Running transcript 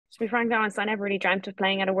To be frank honest, I never really dreamt of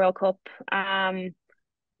playing at a World Cup.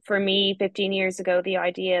 For me, 15 years ago, the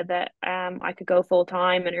idea that I could go full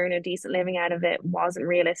time and earn a decent living out of it wasn't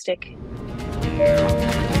realistic.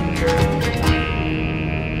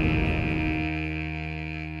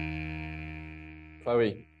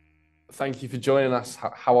 Chloe, thank you for joining us.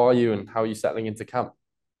 How are you and how are you settling into camp?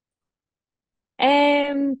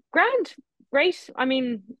 Grand, great. I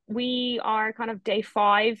mean, we are kind of day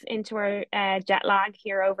five into our jet lag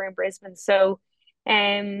here over in Brisbane, so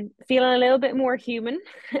feeling a little bit more human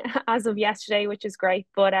as of yesterday, which is great.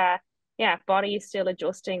 But yeah, body is still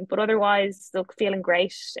adjusting, but otherwise, look, feeling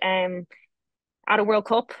great. At a World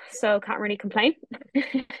Cup, so can't really complain.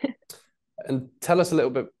 And tell us a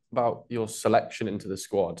little bit about your selection into the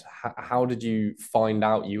squad. How did you find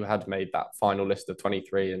out you had made that final list of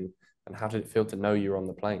 23 and how did it feel to know you were on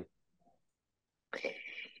the plane?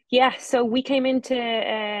 Yeah, so we came into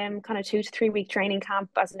kind of 2 to 3 week training camp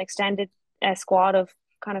as an extended squad of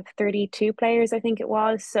kind of 32 players, I think it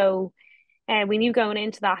was. So we knew going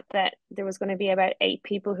into that there was going to be about 8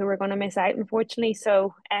 people who were going to miss out, unfortunately.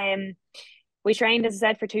 So we trained, as I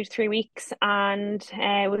said, for 2 to 3 weeks, and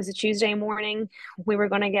it was a Tuesday morning. We were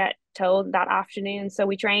going to get told that afternoon. So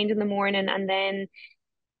we trained in the morning, and then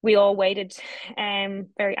we all waited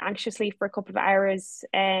very anxiously for a couple of hours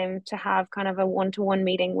to have kind of a one-to-one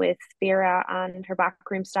meeting with Vera and her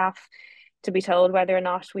backroom staff to be told whether or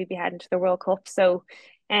not we'd be heading to the World Cup. So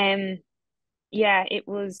um, yeah, it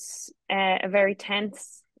was a very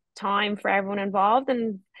tense time for everyone involved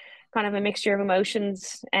and kind of a mixture of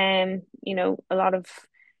emotions. A lot of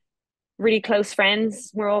really close friends.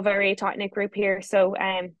 We're all very tight knit group here, so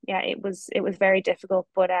yeah, it was very difficult,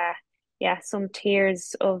 but yeah, some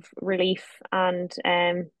tears of relief and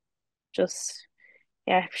just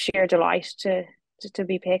yeah, sheer delight to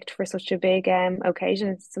be picked for such a big occasion.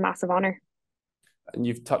 It's a massive honor. And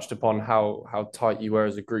you've touched upon how tight you were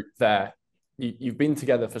as a group there. You've been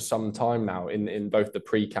together for some time now in both the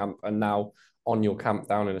pre-camp and now on your camp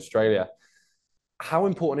down in Australia. How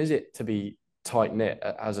important is it to be tight knit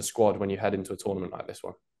as a squad when you head into a tournament like this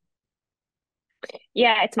one?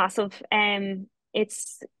 Yeah, it's massive.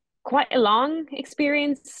 It's quite a long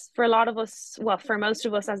experience for a lot of us. Well, for most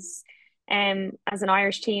of us as an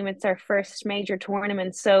Irish team, it's our first major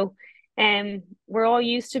tournament. So we're all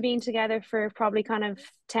used to being together for probably kind of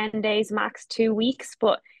 10 days, max 2 weeks,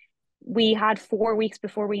 but we had 4 weeks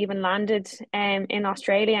before we even landed in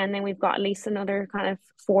Australia, and then we've got at least another kind of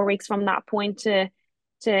 4 weeks from that point to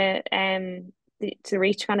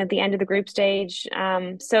reach kind of the end of the group stage.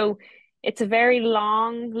 So it's a very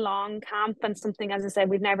long camp and something, as I said,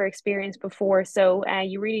 we've never experienced before. So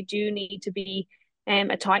you really do need to be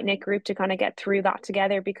a tight knit group to kind of get through that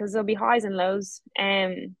together because there'll be highs and lows.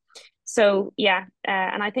 So yeah,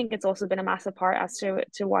 and I think it's also been a massive part as to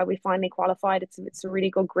why we finally qualified. It's a really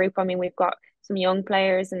good group. I mean, we've got some young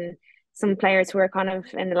players and some players who are kind of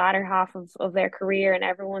in the latter half of their career, and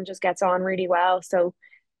everyone just gets on really well. So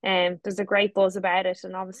there's a great buzz about it,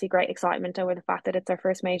 and obviously great excitement over the fact that it's our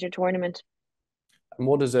first major tournament. And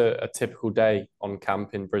what does a typical day on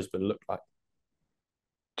camp in Brisbane look like?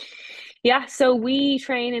 Yeah, so we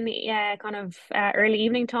train in the kind of early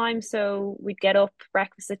evening time. So we'd get up,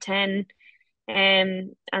 breakfast at 10,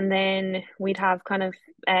 and then we'd have kind of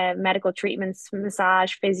medical treatments,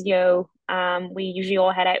 massage, physio. We usually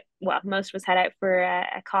all head out, well, most of us head out for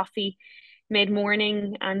a coffee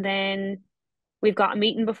mid-morning, and then we've got a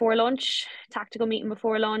meeting before lunch, tactical meeting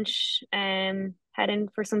before lunch, head in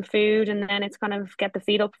for some food, and then it's kind of get the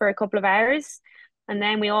feet up for a couple of hours. And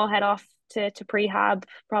then we all head off to prehab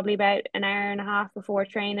probably about an hour and a half before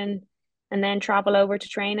training, and then travel over to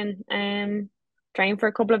training. Train for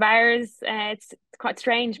a couple of hours. It's quite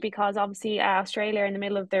strange because obviously Australia are in the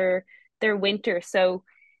middle of their winter, so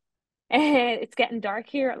it's getting dark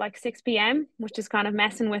here at like 6 p.m., which is kind of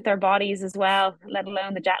messing with our bodies as well, let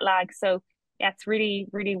alone the jet lag. So yeah, it's really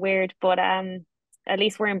weird, but at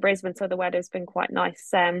least we're in Brisbane, so the weather's been quite nice.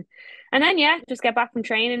 And then yeah, just get back from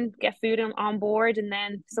training, get food on board, and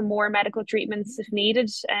then some more medical treatments if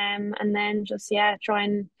needed. And then just yeah, try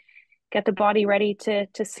and get the body ready to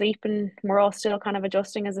sleep. And we're all still kind of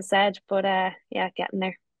adjusting, as I said, but yeah, getting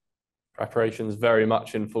there. Preparations very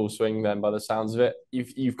much in full swing then by the sounds of it.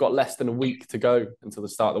 You've got less than a week to go until the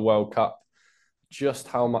start of the World Cup. Just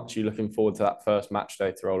how much are you looking forward to that first match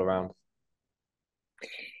day to roll around?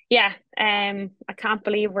 Yeah, I can't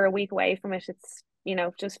believe we're a week away from it. It's,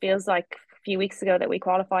 just feels like a few weeks ago that we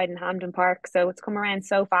qualified in Hampden Park, so it's come around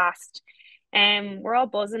so fast. We're all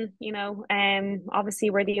buzzing, obviously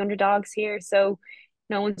we're the underdogs here, so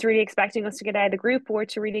no one's really expecting us to get out of the group or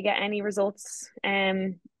to really get any results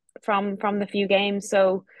from the few games.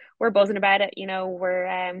 So we're buzzing about it.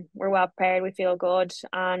 We're well prepared. We feel good,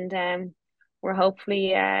 and we're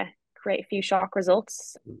hopefully create a few shock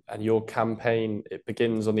results. And your campaign, it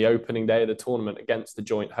begins on the opening day of the tournament against the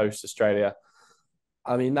joint host Australia.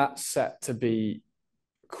 I mean, that's set to be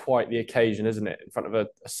quite the occasion, isn't it? In front of a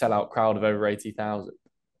sellout crowd of over 80,000.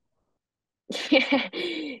 Yeah.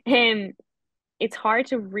 It's hard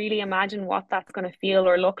to really imagine what that's going to feel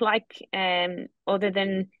or look like, other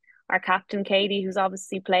than our captain Katie, who's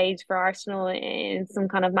obviously played for Arsenal in some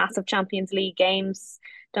kind of massive Champions League games.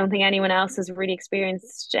 Don't think anyone else has really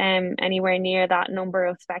experienced anywhere near that number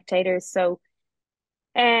of spectators. So,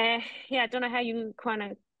 yeah, I don't know how you kind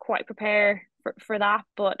of quite prepare for that,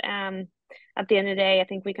 but at the end of the day, I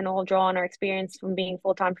think we can all draw on our experience from being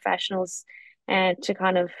full-time professionals to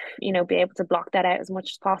kind of, be able to block that out as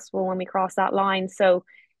much as possible when we cross that line. So,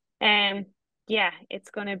 um, yeah, it's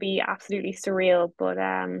going to be absolutely surreal, but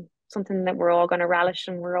something that we're all going to relish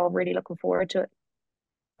and we're all really looking forward to it.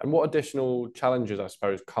 And what additional challenges, I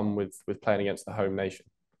suppose, come with playing against the home nation?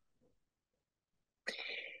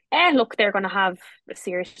 Look, they're going to have a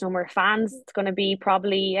serious number of fans. It's going to be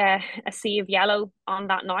probably a sea of yellow on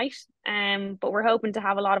that night. But we're hoping to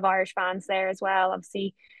have a lot of Irish fans there as well.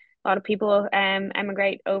 Obviously, a lot of people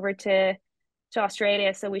emigrate over to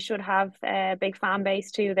Australia, so we should have a big fan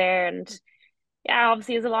base too there. And yeah,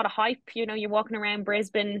 obviously, there's a lot of hype. You're walking around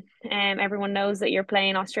Brisbane, everyone knows that you're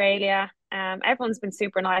playing Australia. Everyone's been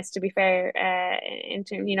super nice, to be fair.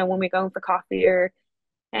 Into when we're going for coffee or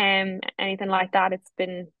anything like that, it's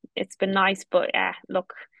been nice. But yeah,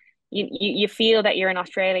 look, you feel that you're in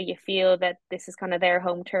Australia. You feel that this is kind of their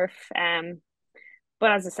home turf.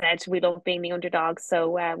 But as I said, we love being the underdogs, so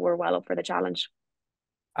we're well up for the challenge.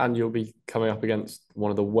 And you'll be coming up against one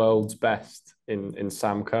of the world's best in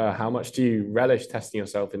Sam Kerr. How much do you relish testing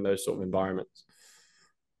yourself in those sort of environments?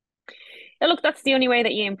 Yeah, look, that's the only way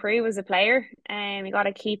that you improve as a player. You got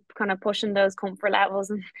to keep kind of pushing those comfort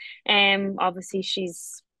levels, and obviously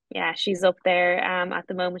she's up there at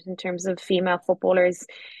the moment in terms of female footballers.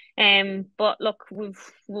 But look,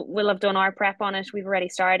 we'll have done our prep on it. We've already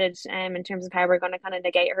started in terms of how we're going to kind of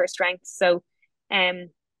negate her strengths. So,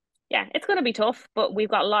 um, yeah, it's going to be tough, but we've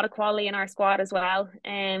got a lot of quality in our squad as well.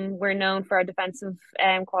 We're known for our defensive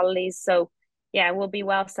qualities, so yeah, we'll be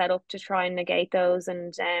well set up to try and negate those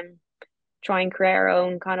and try and create our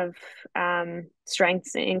own kind of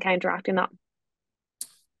strengths in counteracting that.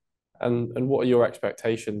 And what are your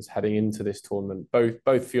expectations heading into this tournament,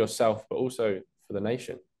 both for yourself but also for the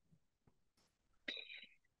nation?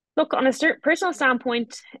 Look, on a personal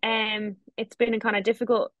standpoint, it's been a kind of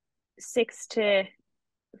difficult 6 to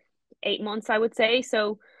 8 months, I would say.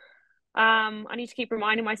 So, I need to keep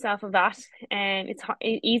reminding myself of that. And it's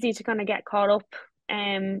easy to kind of get caught up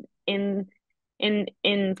in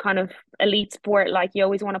kind of elite sport. Like you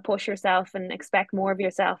always want to push yourself and expect more of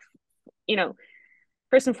yourself. You know,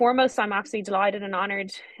 First and foremost, I'm absolutely delighted and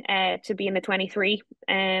honoured to be in the 23.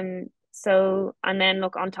 So and then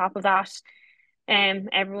look on top of that,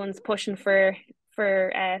 everyone's pushing for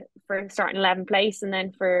starting 11 place and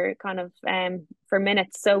then for kind of for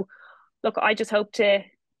minutes. So look, I just hope to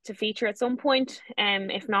feature at some point.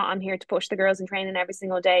 If not, I'm here to push the girls in training every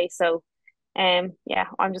single day. So yeah,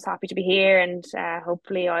 I'm just happy to be here and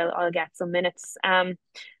hopefully I'll get some minutes.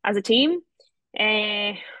 As a team,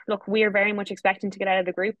 uh, look, we are very much expecting to get out of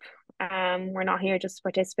the group. We're not here just to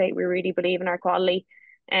participate. We really believe in our quality.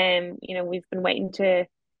 We've been waiting to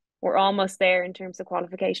we're almost there in terms of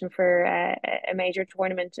qualification for a major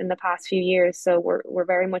tournament in the past few years. So we're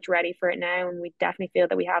very much ready for it now, and we definitely feel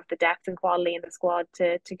that we have the depth and quality in the squad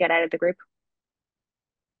to get out of the group.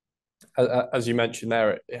 As you mentioned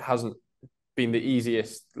there, it hasn't been the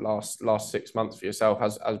easiest last 6 months for yourself.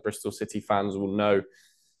 As Bristol City fans will know,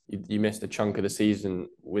 you missed a chunk of the season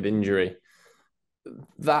with injury.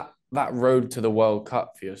 That road to the World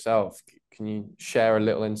Cup for yourself, can you share a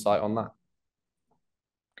little insight on that?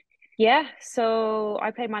 Yeah, so I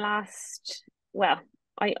played my last, well,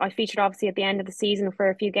 I featured obviously at the end of the season for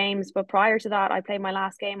a few games, but prior to that, I played my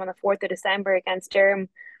last game on the 4th of December against Durham.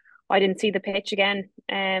 I didn't see the pitch again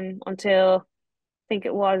until I think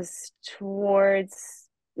it was towards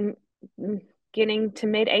beginning to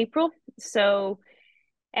mid-April. So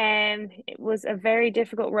it was a very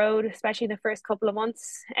difficult road, especially the first couple of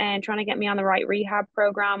months, and trying to get me on the right rehab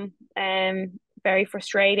program. Very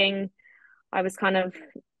frustrating. I was kind of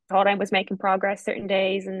thought I was making progress certain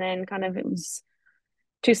days, and then kind of it was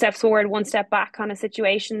two steps forward, one step back kind of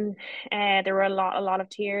situation. There were a lot of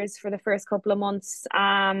tears for the first couple of months.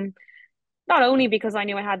 Not only because I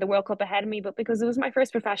knew I had the World Cup ahead of me, but because it was my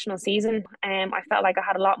first professional season. I felt like I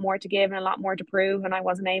had a lot more to give and a lot more to prove, and I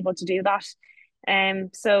wasn't able to do that.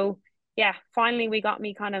 So yeah, finally we got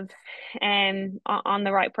me kind of on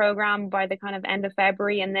the right program by the kind of end of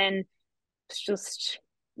February, and then just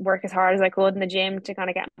work as hard as I could in the gym to kind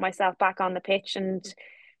of get myself back on the pitch. And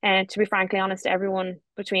to be frankly honest, everyone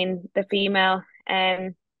between the female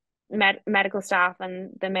medical staff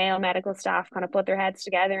and the male medical staff kind of put their heads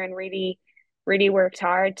together and really worked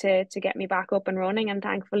hard to get me back up and running. And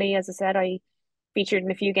thankfully, as I said, I featured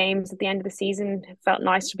in a few games at the end of the season. It felt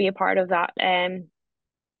nice to be a part of that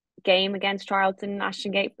game against Charlton,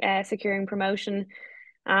 Ashton Gate, securing promotion.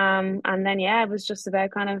 And then yeah, it was just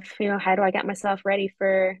about kind of, how do I get myself ready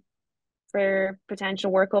for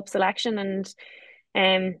potential World Cup selection.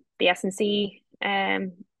 And the S&C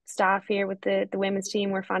staff here with the women's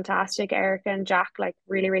team were fantastic. Erica and Jack like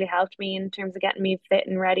really helped me in terms of getting me fit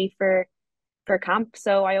and ready for camp.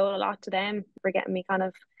 So I owe a lot to them for getting me kind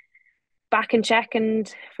of back in check and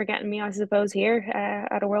for getting me, I suppose, here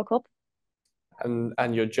at a World Cup.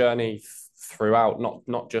 And your journey throughout,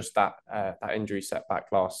 not just that injury setback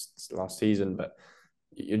last season, but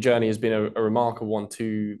your journey has been a remarkable one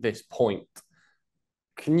to this point.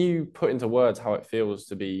 Can you put into words how it feels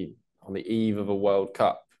to be on the eve of a World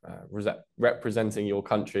Cup, representing your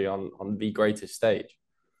country on the greatest stage?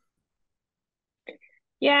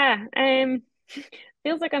 Yeah,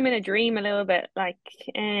 feels like I'm in a dream a little bit. Like,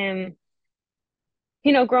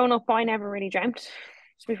 growing up, I never really dreamt.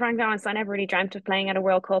 To be frankly honest, I never really dreamt of playing at a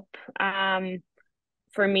World Cup.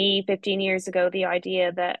 For me, 15 years ago, the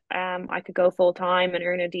idea that I could go full time and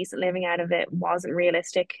earn a decent living out of it wasn't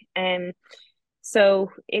realistic.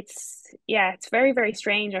 So it's very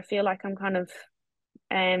strange. I feel like I'm kind of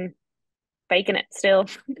um faking it still,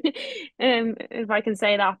 if I can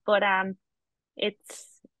say that. But it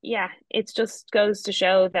just goes to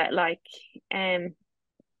show that like um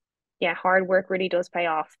yeah, hard work really does pay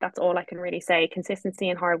off. That's all I can really say. Consistency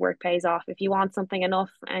and hard work pays off. If you want something enough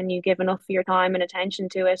and you give enough of your time and attention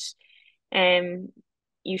to it, um,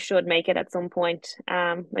 you should make it at some point.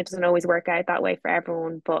 It doesn't always work out that way for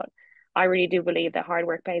everyone, but I really do believe that hard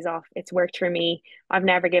work pays off. It's worked for me. I've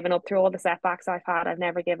never given up through all the setbacks I've had. I've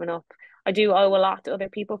never given up. I do owe a lot to other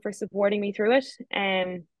people for supporting me through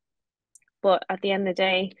it. But at the end of the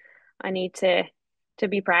day, I need to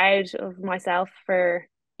be proud of myself for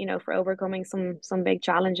for overcoming some big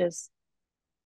challenges.